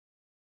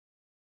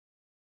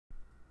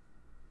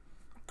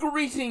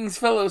Greetings,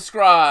 fellow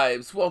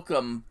scribes!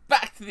 Welcome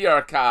back to the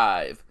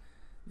archive!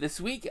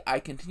 This week, I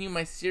continue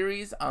my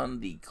series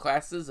on the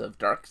classes of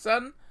Dark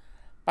Sun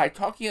by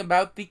talking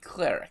about the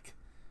Cleric.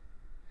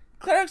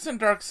 Clerics in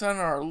Dark Sun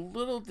are a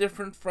little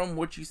different from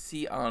what you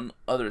see on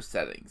other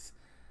settings.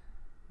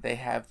 They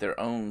have their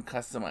own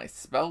customized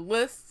spell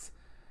lists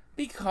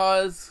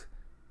because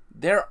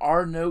there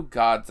are no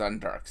gods on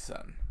Dark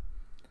Sun.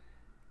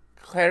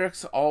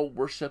 Clerics all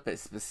worship a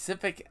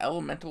specific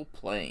elemental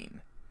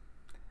plane.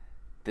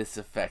 This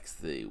affects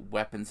the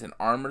weapons and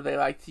armor they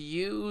like to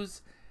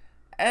use,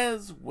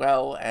 as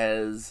well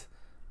as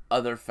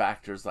other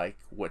factors like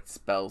what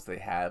spells they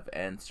have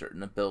and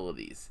certain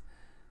abilities.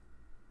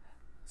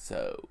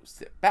 So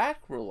sit back,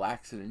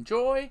 relax, and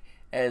enjoy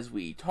as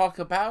we talk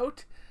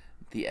about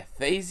the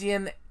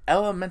Athasian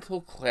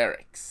Elemental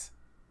Clerics.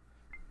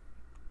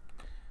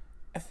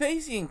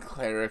 Athasian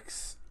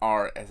Clerics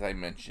are, as I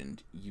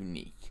mentioned,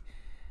 unique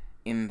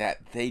in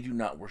that they do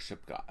not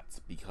worship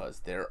gods, because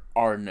there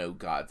are no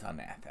gods on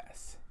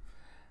Athas.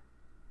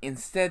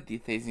 Instead, the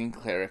Athasian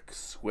Cleric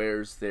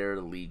swears their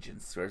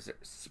allegiance, swears their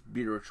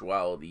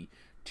spirituality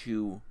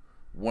to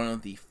one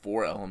of the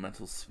four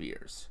elemental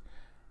spheres: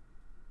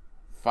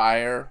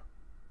 fire,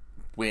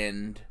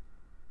 wind,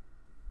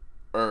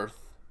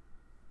 earth,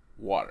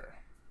 water.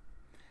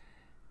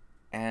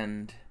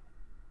 And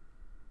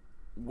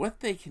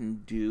what they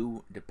can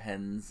do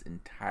depends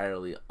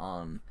entirely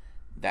on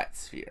that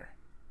sphere.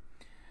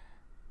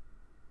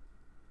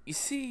 You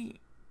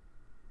see,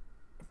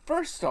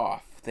 first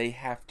off, they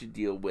have to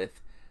deal with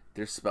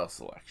their spell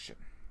selection.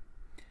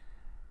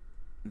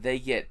 They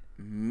get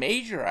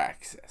major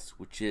access,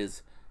 which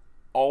is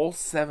all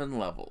 7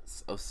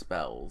 levels of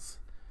spells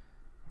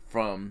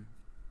from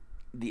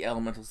the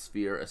elemental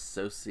sphere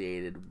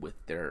associated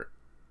with their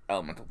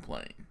elemental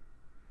plane.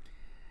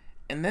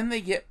 And then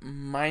they get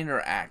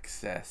minor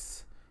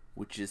access,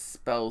 which is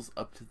spells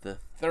up to the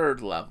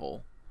 3rd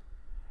level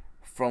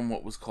from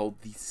what was called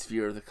the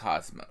Sphere of the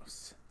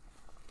Cosmos.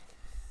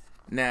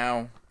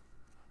 Now,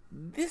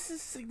 this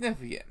is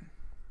significant.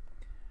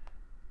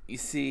 You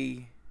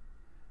see,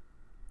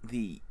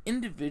 the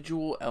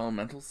individual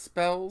elemental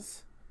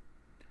spells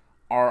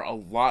are a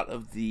lot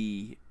of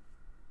the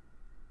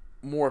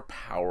more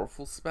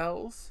powerful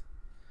spells,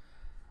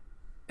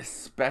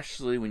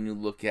 especially when you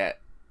look at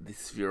the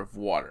Sphere of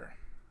Water.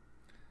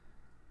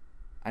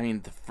 I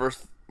mean, the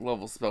first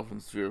level spell from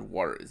the Sphere of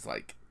Water is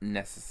like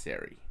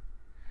necessary.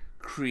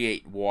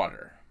 Create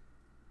water.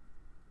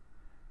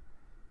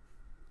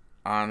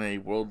 On a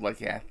world like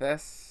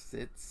Athas,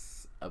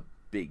 it's a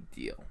big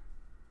deal.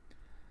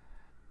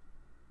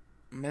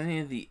 Many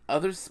of the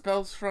other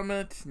spells from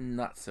it,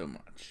 not so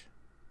much.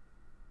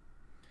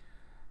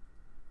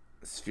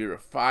 Sphere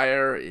of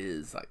Fire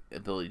is like the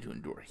ability to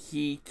endure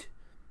heat,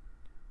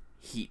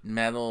 heat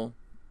metal.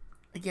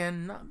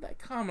 Again, not that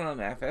common on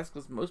Athas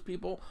because most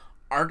people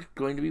aren't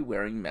going to be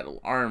wearing metal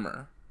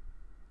armor.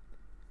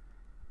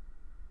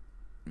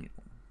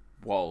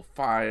 Wall of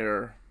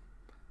Fire,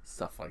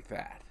 stuff like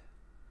that.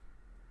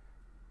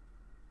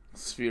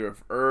 Sphere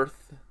of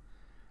Earth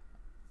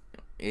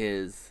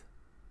is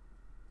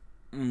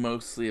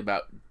mostly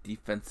about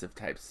defensive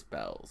type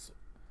spells.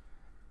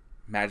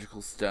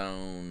 Magical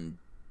Stone,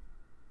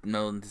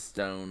 Melon to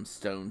Stone,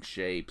 Stone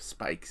Shape,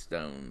 Spike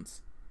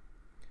Stones.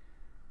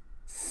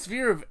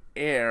 Sphere of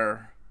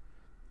Air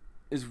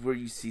is where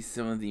you see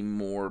some of the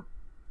more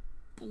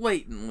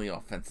blatantly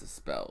offensive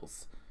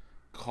spells.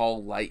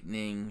 Call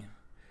Lightning,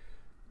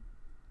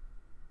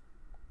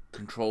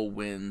 Control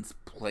Winds,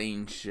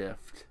 Plane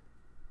Shift,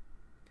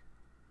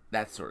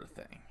 that sort of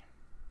thing.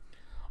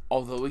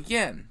 Although,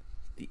 again,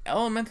 the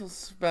elemental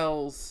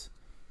spells,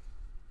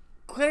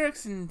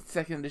 Clerics in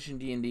 2nd edition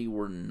D&D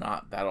were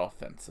not that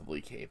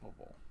offensively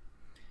capable.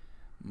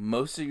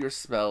 Most of your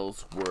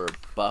spells were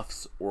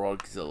buffs or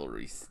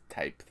auxiliaries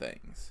type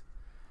things.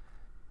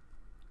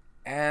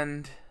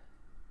 And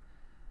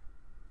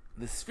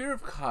the Sphere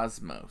of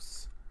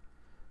Cosmos,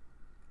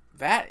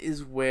 that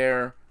is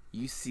where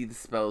you see the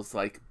spells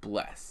like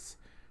Bless,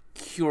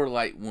 Cure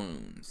Light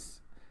Wounds,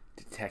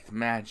 Detect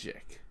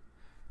Magic,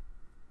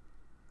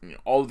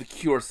 all the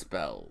cure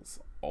spells,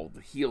 all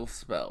the heal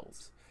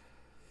spells.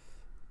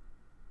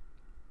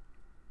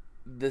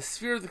 The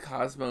Sphere of the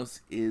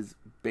Cosmos is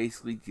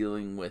basically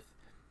dealing with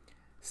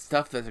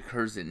stuff that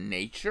occurs in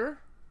nature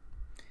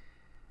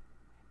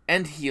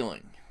and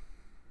healing.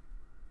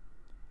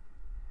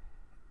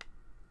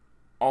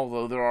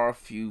 Although there are a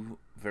few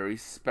very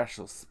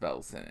special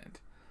spells in it,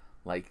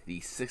 like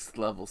the 6th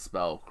level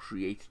spell,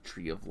 Create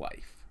Tree of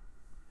Life.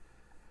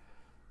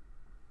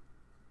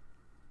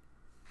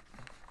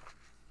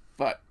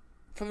 But,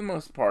 for the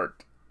most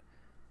part,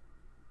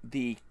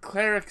 the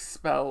Cleric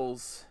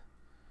spells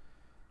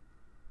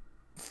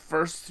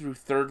 1st through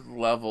 3rd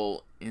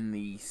level in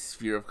the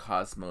Sphere of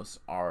Cosmos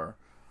are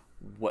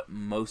what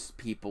most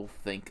people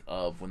think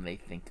of when they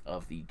think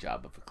of the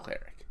job of a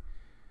Cleric.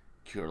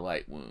 Cure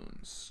Light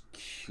Wounds,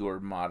 Cure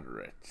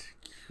Moderate,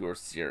 Cure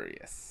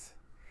Serious.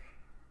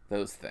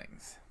 Those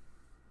things.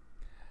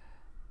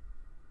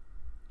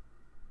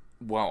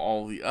 while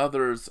all the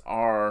others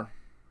are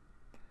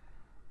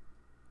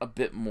a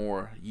bit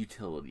more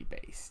utility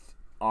based,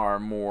 are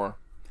more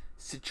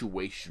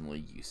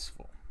situationally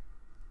useful.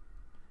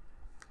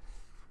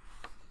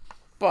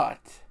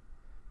 But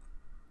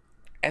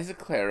as a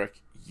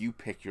cleric, you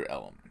pick your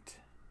element.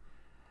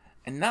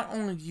 And not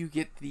only do you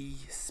get the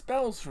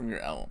spells from your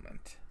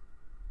element,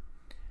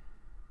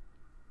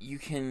 you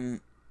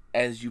can,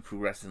 as you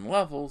progress in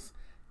levels,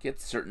 get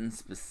certain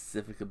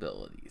specific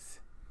abilities.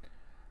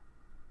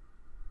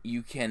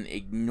 You can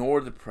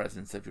ignore the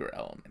presence of your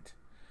element.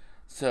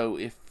 So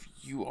if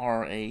you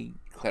are a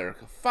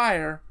cleric of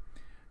fire,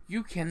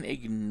 you can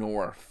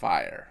ignore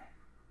fire.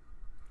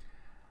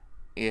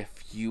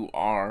 If you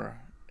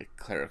are a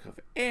cleric of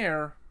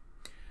air,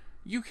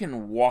 you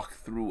can walk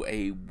through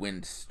a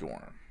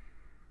windstorm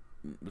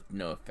with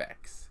no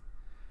effects.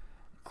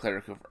 A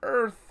cleric of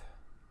earth,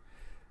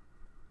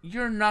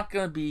 you're not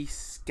going to be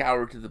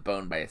scoured to the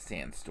bone by a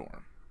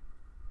sandstorm.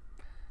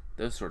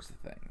 Those sorts of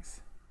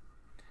things.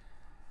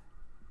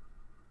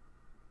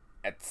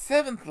 At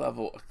 7th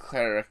level, a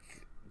cleric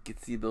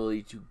gets the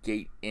ability to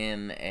gate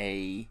in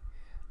a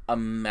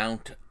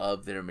amount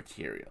of their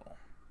material.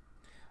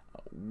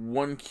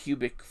 1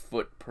 cubic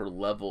foot per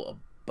level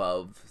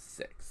above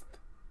 6th.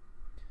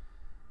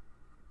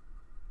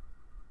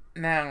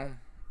 Now,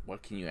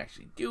 what can you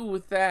actually do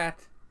with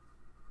that?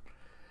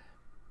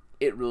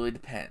 It really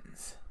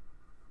depends.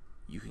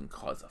 You can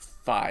cause a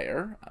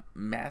fire, a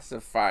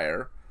massive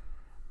fire,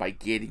 by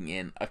gating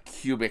in a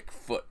cubic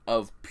foot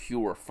of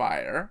pure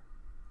fire.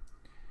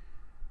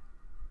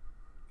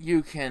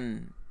 You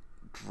can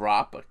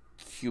drop a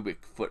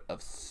cubic foot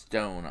of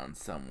stone on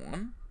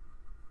someone.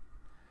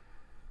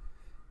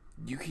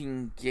 You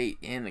can gate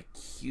in a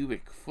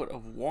cubic foot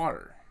of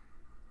water.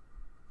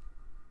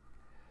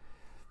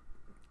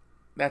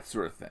 That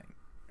sort of thing.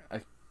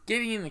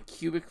 Gating in a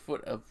cubic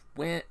foot of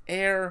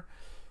air,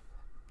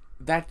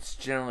 that's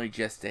generally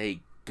just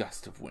a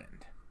gust of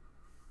wind.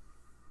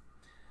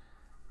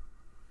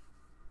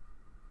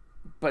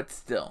 But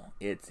still,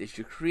 if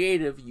you're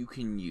creative, you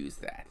can use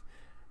that.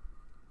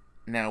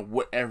 Now,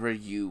 whatever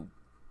you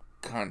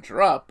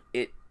conjure up,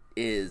 it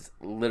is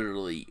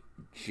literally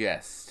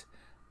just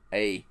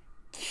a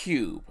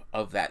cube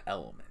of that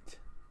element.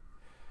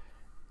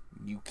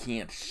 You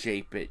can't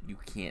shape it, you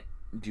can't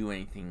do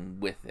anything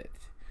with it.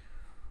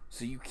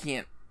 So you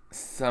can't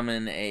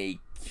summon a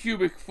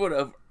cubic foot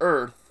of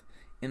earth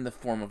in the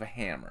form of a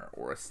hammer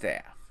or a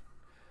staff.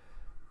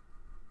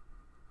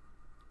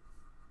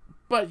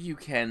 But you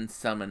can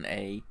summon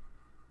a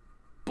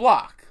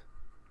block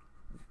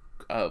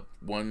of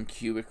 1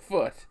 cubic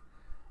foot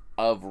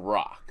of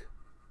rock.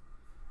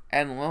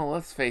 And, well,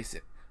 let's face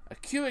it, a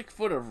cubic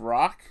foot of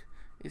rock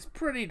is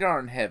pretty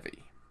darn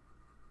heavy.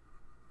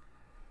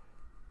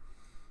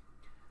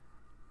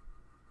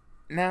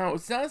 Now,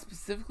 it's not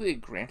specifically a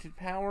granted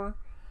power,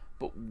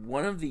 but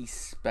one of these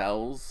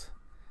spells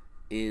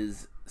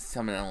is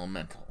Summon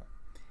Elemental.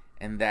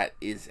 And that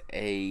is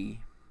a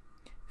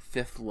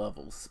 5th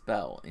level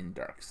spell in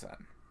Dark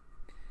Sun.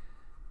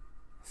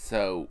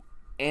 So,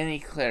 any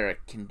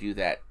cleric can do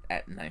that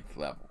at 9th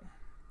level.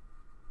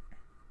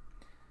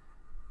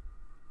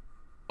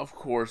 Of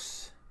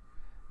course,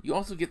 you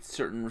also get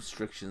certain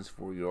restrictions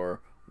for your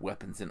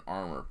weapons and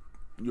armor,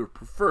 your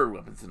preferred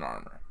weapons and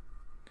armor,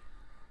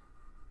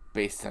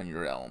 based on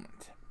your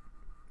element.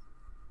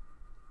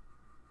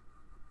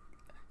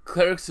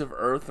 Clerics of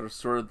Earth are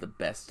sort of the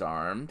best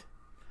armed,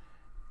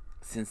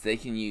 since they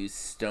can use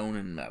stone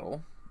and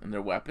metal in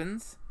their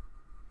weapons,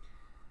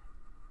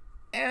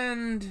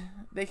 and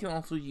they can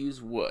also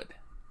use wood.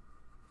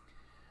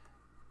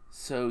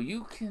 So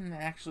you can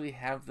actually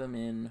have them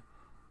in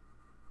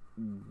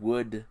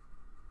wood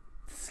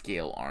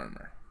scale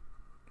armor,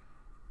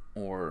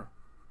 or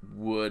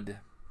wood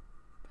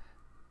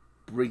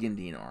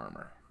brigandine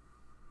armor,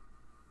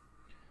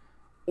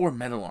 or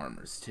metal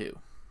armors too.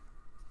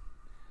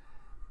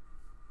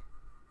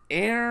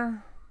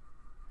 Air,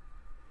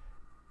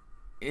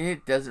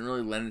 it doesn't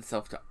really lend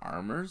itself to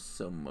armors,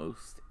 so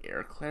most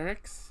air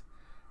clerics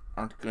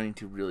aren't going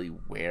to really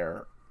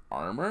wear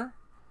armor,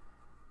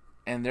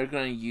 and they're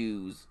going to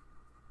use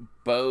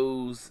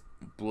bows,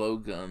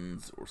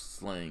 blowguns, or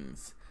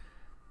slings,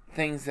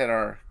 things that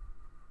are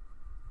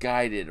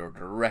guided or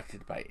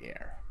directed by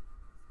air.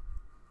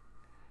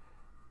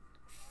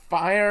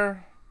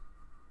 Fire,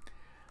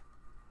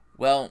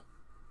 well,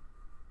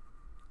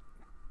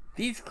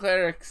 these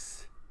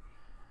clerics,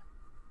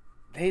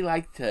 they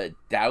like to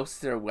douse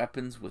their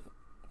weapons with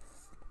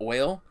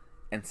oil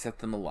and set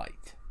them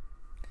alight.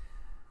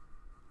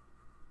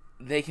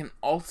 They can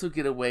also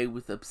get away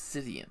with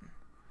obsidian,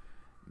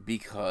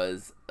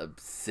 because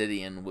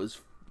obsidian was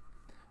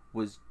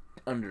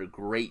under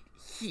great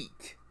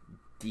heat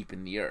deep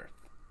in the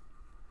earth.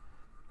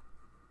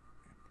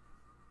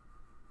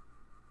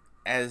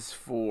 As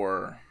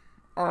for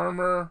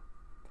armor,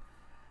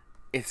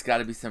 it's got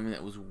to be something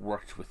that was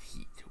worked with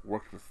heat,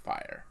 worked with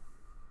fire.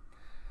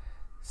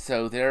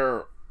 So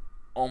they're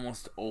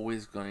almost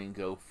always going to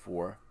go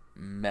for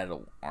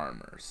metal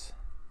armors.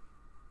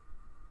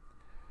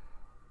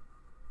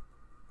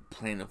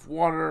 plane of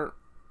water,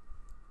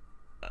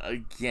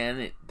 again,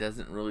 it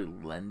doesn't really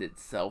lend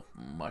itself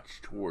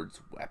much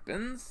towards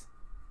weapons.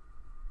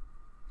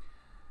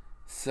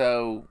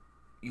 So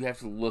you have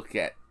to look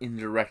at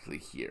indirectly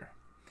here.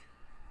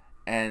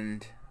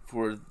 And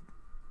for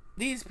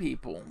these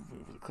people,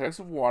 for the Clerics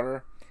of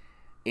Water,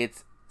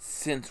 it's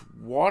since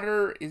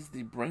water is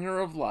the bringer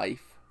of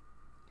life,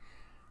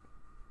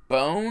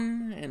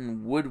 bone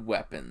and wood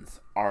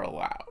weapons are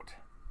allowed,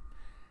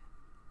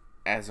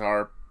 as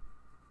are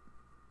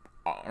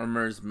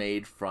armors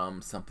made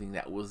from something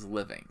that was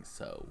living.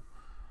 So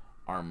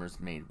armors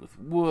made with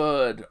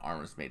wood,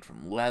 armors made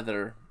from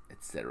leather,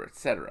 etc.,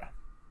 etc.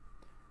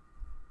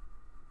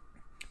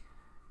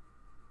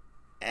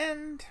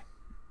 And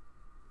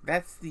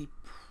that's the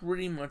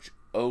pretty much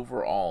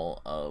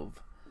overall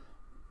of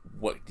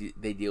what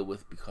they deal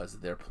with because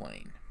of their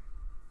plane.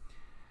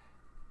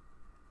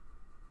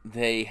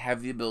 They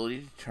have the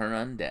ability to turn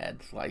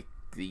undead like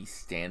the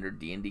standard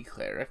D&D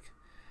cleric.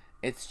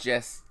 It's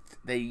just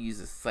they use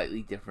a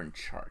slightly different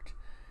chart,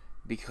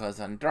 because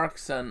on Dark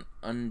Sun,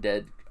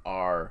 undead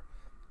are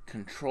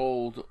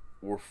controlled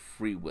or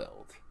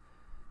free-willed.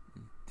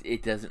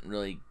 It doesn't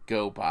really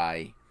go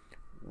by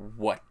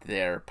what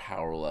their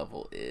power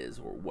level is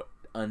or what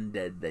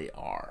undead they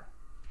are.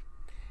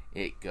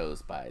 It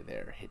goes by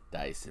their hit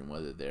dice and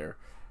whether they're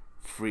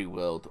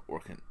free-willed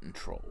or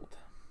controlled.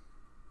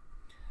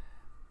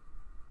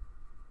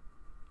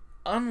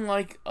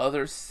 Unlike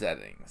other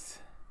settings,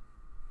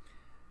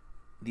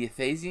 the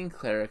Athasian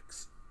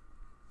clerics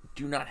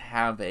do not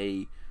have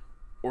a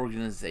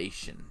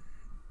organization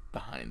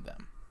behind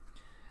them.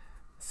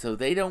 So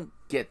they don't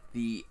get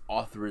the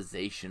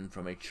authorization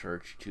from a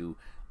church to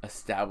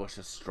establish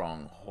a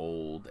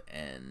stronghold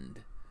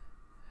and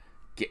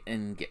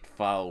get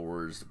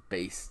followers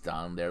based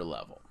on their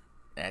level.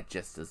 That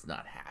just does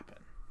not happen.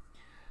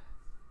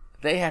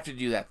 They have to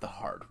do that the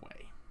hard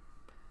way,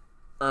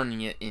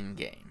 earning it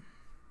in-game.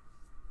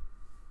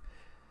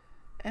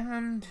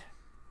 And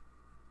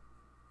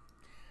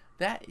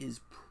that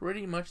is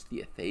pretty much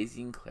the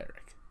Athasian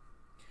cleric.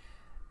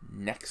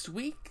 Next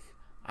week,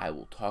 I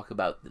will talk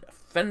about the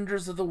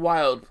defenders of the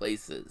wild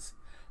places,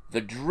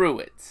 the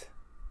druids.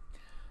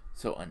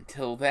 So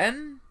until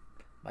then,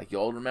 like you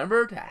all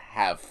remember, to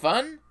have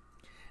fun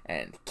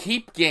and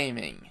keep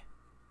gaming.